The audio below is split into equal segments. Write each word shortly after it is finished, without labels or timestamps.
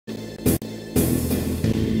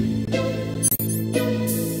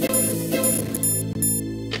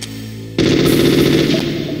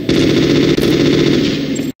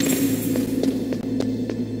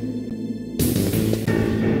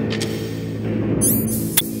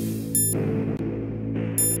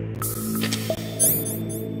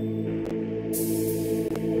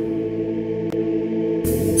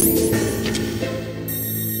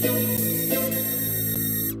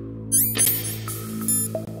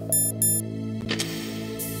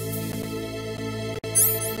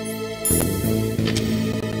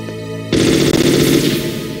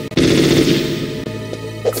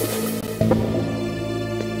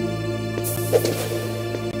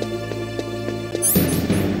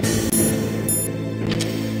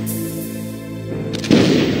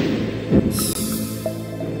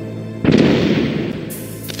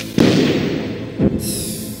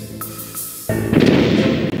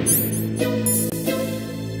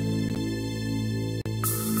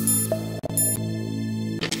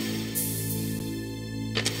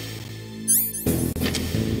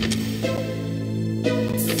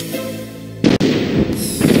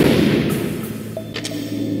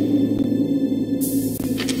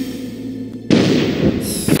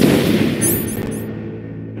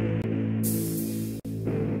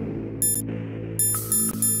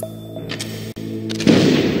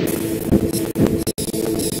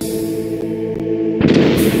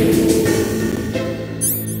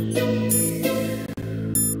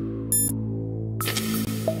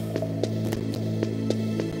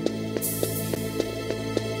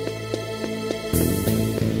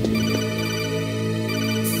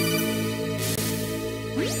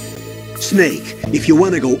Snake, if you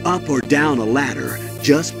want to go up or down a ladder,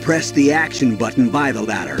 just press the action button by the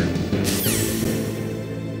ladder.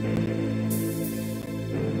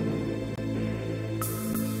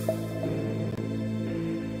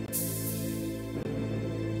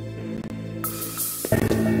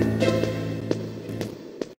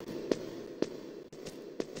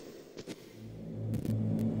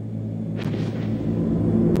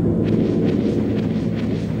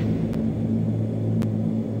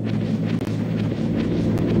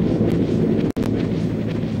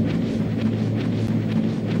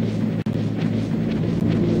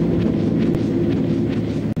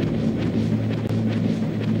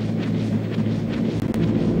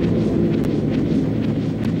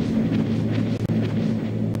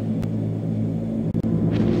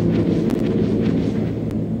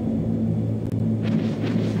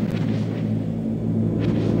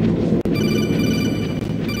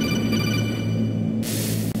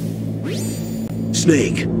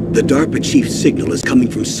 Snake, the DARPA chief's signal is coming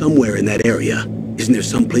from somewhere in that area. Isn't there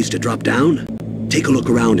some place to drop down? Take a look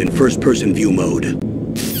around in first-person view mode.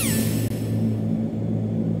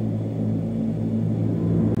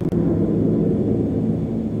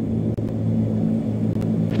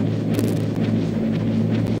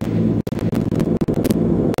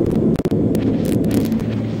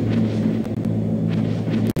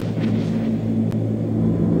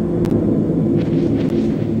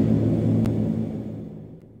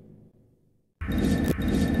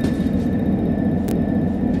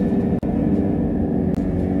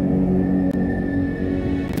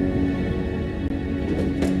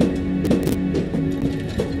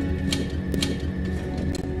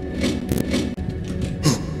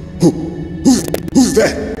 Who's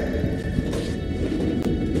that?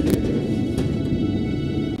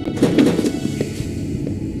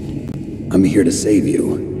 I'm here to save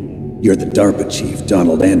you. You're the DARPA chief,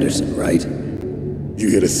 Donald Anderson, right? You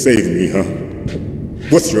here to save me, huh?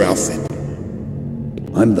 What's your outfit?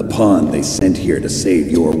 I'm the pawn they sent here to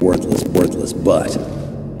save your worthless butt.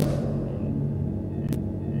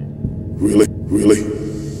 Really? Really?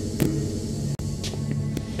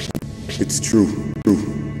 It's true.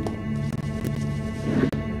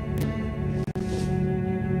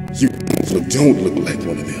 You don't look like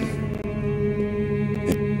one of them.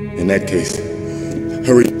 In that case,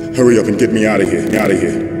 hurry up and get me out of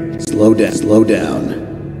here. Slow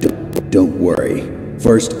down. Don't worry.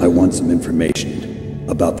 First, I want some information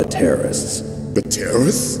about the terrorists. The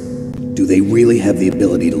terrorists? Do they really have the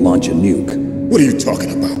ability to launch a nuke? What are you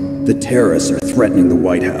talking about? The terrorists are threatening the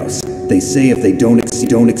White House. They say if they don't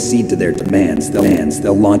accede to their demands,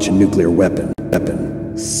 they'll launch a nuclear weapon.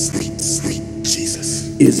 Sweet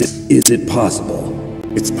Jesus. Is it possible?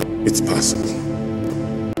 It's possible.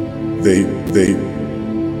 They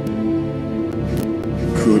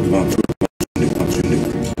could launch a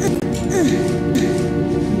nuke.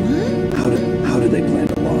 How do they plan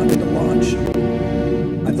to launch?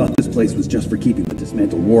 I thought this place was just for keeping the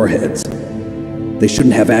dismantled warheads. They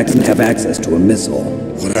shouldn't have access to a missile.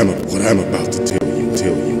 What I'm about to tell you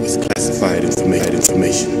is classified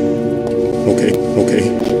information. Okay.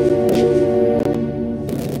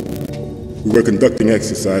 We're conducting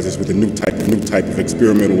exercises with a new type of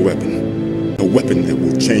experimental weapon. A weapon that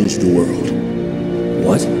will change the world.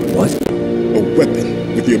 What? A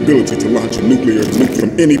weapon with the ability to launch a nuclear nuke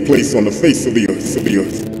from any place on the face of the earth.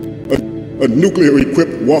 A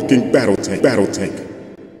nuclear-equipped walking battle tank.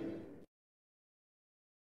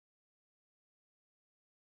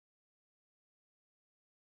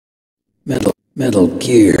 Metal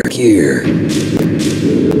Gear.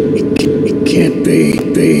 It can't be.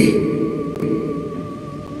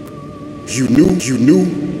 You knew?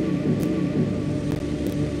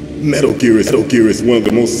 Metal Gear is one of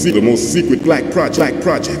the most secret black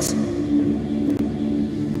projects.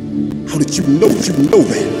 How did you know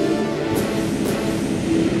that?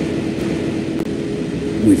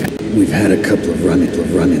 We've had a couple of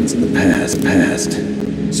run-ins in the past.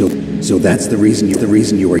 So that's the reason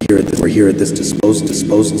you were here at this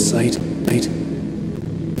disposal site, right?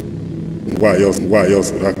 Why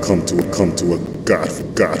else would I come to a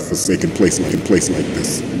godforsaken place like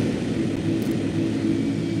this?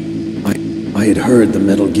 I had heard the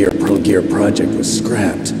Metal Gear project was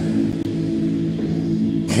scrapped.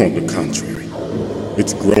 On the contrary,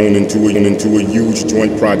 it's grown into a huge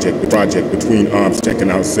joint project between ArmsTech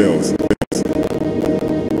and ourselves.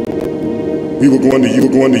 We were going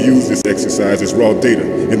to use this exercise as raw data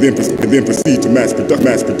and then proceed to mass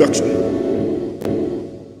production.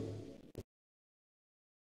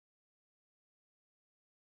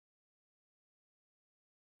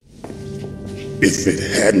 If it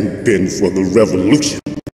hadn't been for the revolution,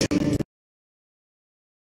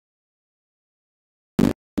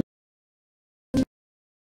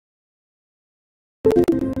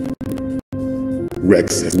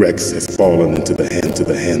 Rex has fallen into the hands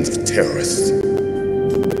of terrorists.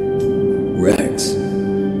 Rex?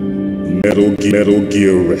 Metal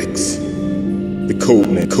Gear Rex. The code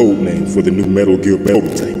name for the new Metal Gear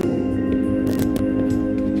prototype.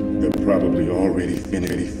 They're probably already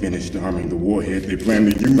finished arming the warhead they plan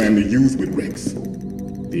to use with Rex.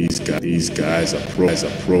 These guys are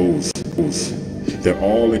pros. They're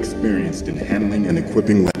all experienced in handling and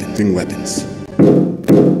equipping weapons.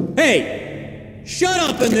 Hey! Shut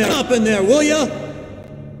up in there, will ya?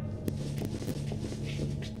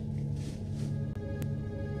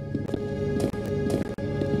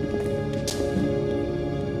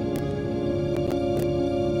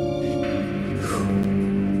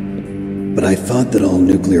 But I thought that all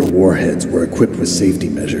nuclear warheads were equipped with safety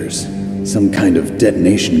measures. Some kind of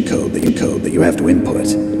detonation code that you have to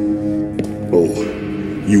input. Oh,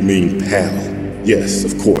 you mean PAL? Yes,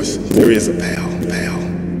 of course. There is a PAL.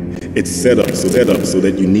 It's set up so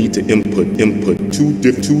that you need to input two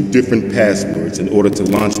different passwords in order to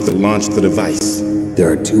launch the device. There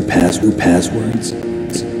are two passwords?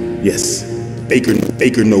 Yes.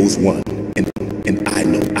 Baker knows one, and I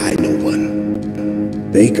know one.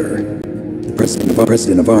 Baker? The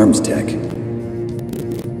president of Arms Tech.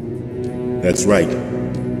 That's right.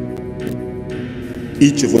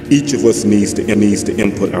 Each of us needs to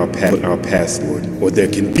input our password, or there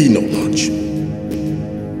can be no launch.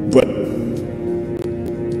 But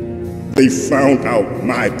they found out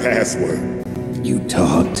my password. You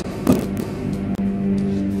talked?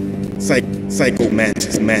 Psycho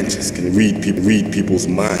Mantis can read people's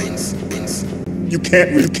minds. You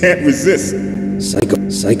can't resist.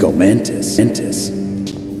 Psycho Mantis.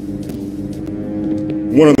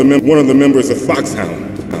 One of the members of Foxhound.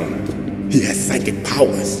 He has psychic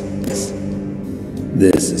powers.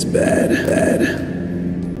 This is bad.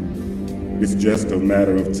 It's just a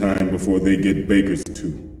matter of time before they get Baker's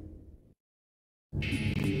too.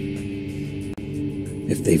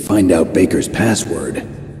 If they find out Baker's password...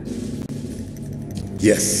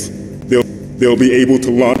 Yes, they'll be able to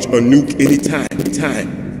launch a nuke anytime.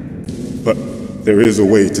 But there is a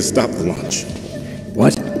way to stop the launch.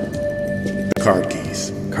 What? The card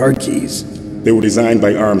keys. Card keys? They were designed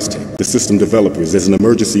by Arms Tech, the system developers, as an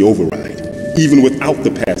emergency override. Even without the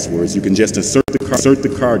passwords, you can just insert the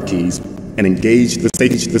card keys and engage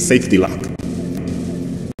the safety lock.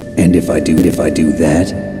 And if I do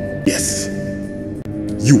that? Yes.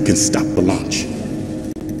 You can stop the launch.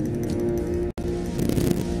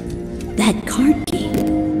 That card key.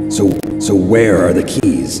 So where are the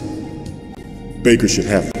keys? Baker should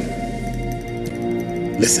have them.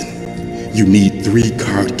 Listen, you need 3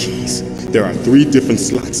 card keys. There are 3 different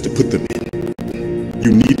slots to put them in.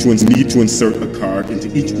 You need to insert a card into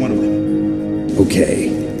each one of them.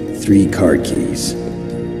 Okay, 3 card keys.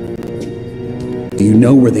 Do you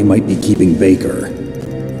know where they might be keeping Baker?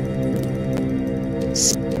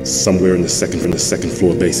 Somewhere in the second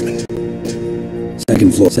floor basement.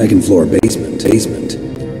 Second floor basement.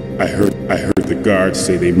 I heard the guards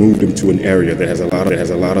say they moved him to an area that has a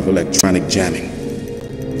lot of electronic jamming.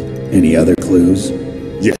 Any other clues?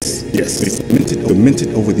 Yes. They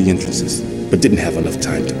minted over the entrances, but didn't have enough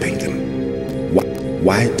time to paint them.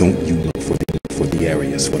 Why don't you look for the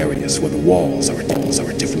areas where the walls are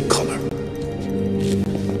a different color?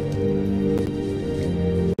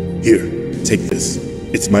 Here, take this.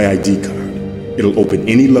 It's my ID card. It'll open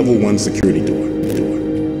any level 1 security door.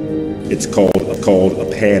 It's called a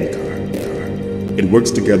PAN card. It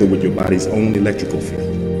works together with your body's own electrical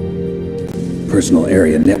field. Personal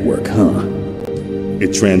area network, huh?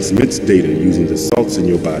 It transmits data using the salts in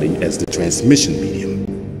your body as the transmission medium.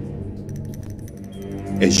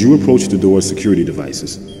 As you approach the door's security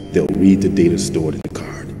devices, they'll read the data stored in the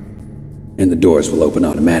card. And the doors will open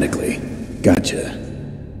automatically. Gotcha.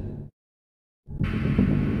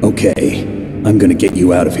 Okay, I'm gonna get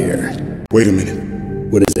you out of here. Wait a minute.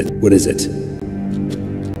 What is it?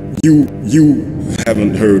 You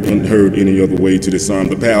haven't heard any other way to disarm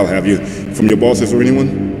the PAL, have you? From your bosses or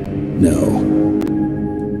anyone? No.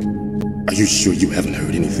 Are you sure you haven't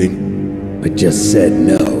heard anything? I just said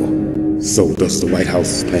no. So does the White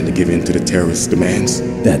House plan to give in to the terrorist demands?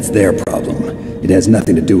 That's their problem. It has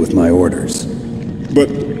nothing to do with my orders. But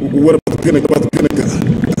what about the Pentagon? Pentagon.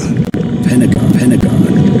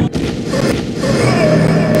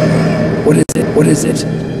 What is it?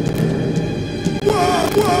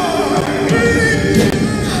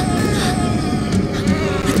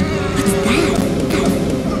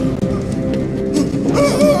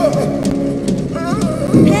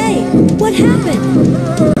 Hey, what happened?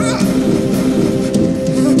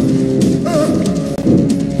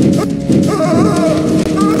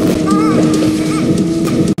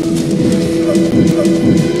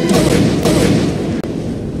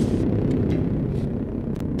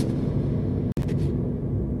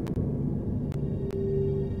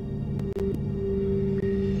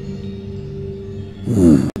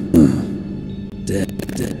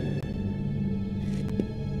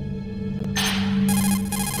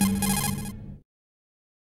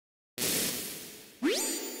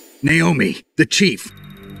 Naomi, the chief.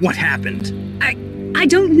 What happened? I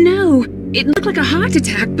don't know. It looked like a heart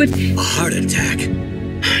attack, but... A heart attack?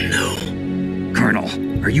 No. Colonel,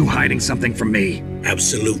 are you hiding something from me?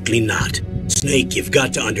 Absolutely not. Snake, you've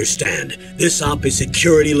got to understand. This op is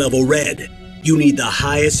security level red. You need the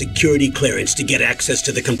highest security clearance to get access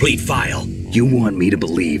to the complete file. You want me to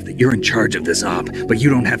believe that you're in charge of this op, but you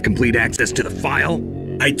don't have complete access to the file?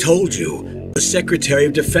 I told you, the Secretary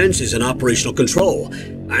of Defense is in operational control.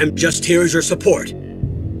 I'm just here as your support.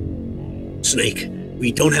 Snake,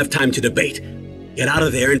 we don't have time to debate. Get out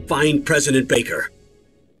of there and find President Baker.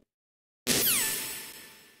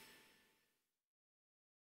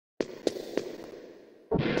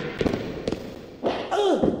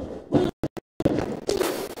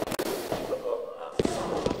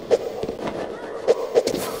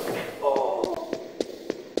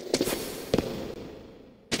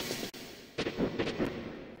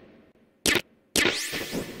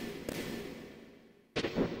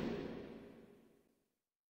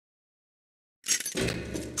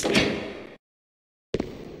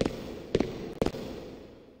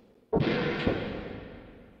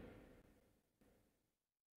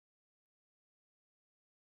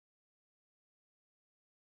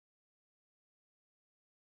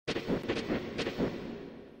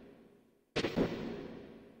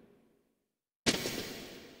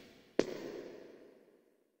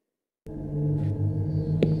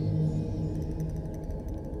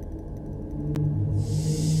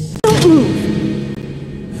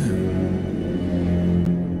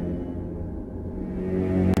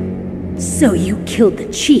 So you killed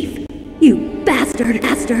the chief, you bastard.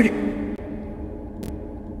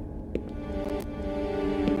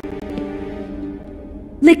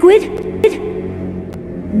 Liquid?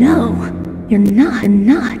 No, you're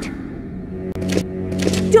not.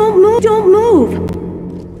 Don't move!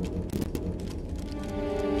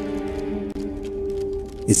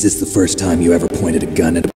 Is this the first time you ever pointed a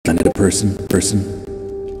gun at a person?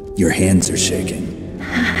 Your hands are shaking.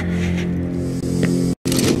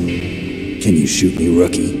 Can you shoot me,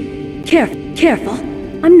 rookie? Careful.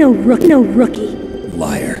 I'm no rookie.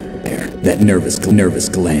 Liar. There. That nervous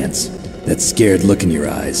glance. That scared look in your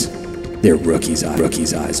eyes. They're rookie's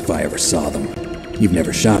eyes if I ever saw them. You've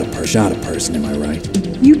never shot a person, am I right?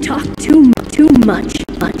 You talk too much.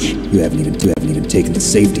 You haven't even taken the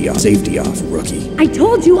safety off, rookie. I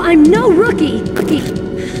told you I'm no rookie.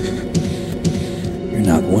 You're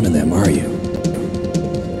not one of them, are you?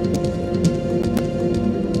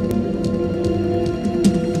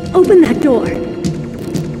 Open that door.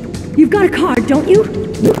 You've got a card, don't you?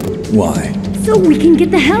 Why? So we can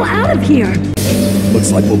get the hell out of here.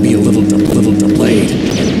 Looks like we'll be a little delayed.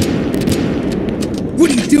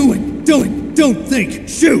 What are you doing? Don't think.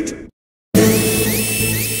 Shoot!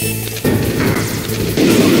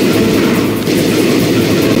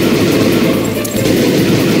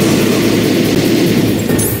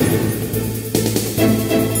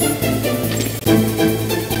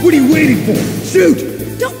 What are you waiting for?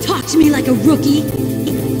 Shoot! Don't talk to me like a rookie.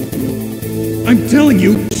 I'm telling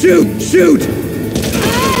you, shoot!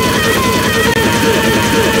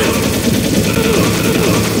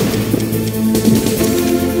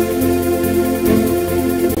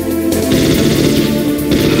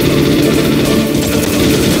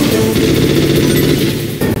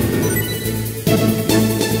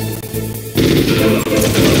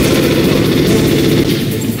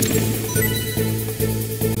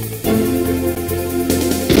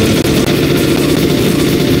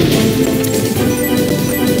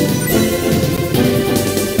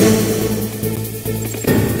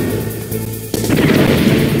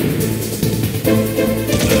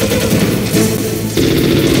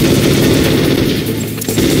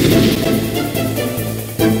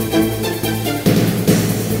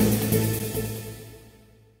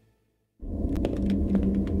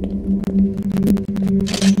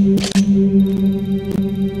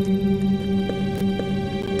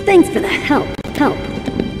 Thanks for the help.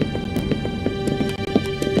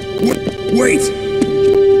 Wait!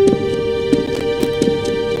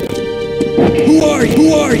 Who are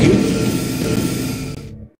you?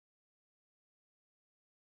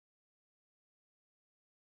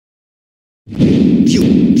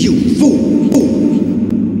 You fool!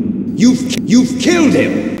 You've killed him!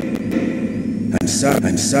 I'm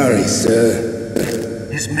sorry, sir.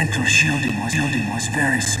 His mental shielding was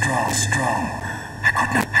very strong. I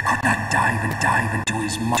could not dive into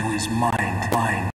his mind.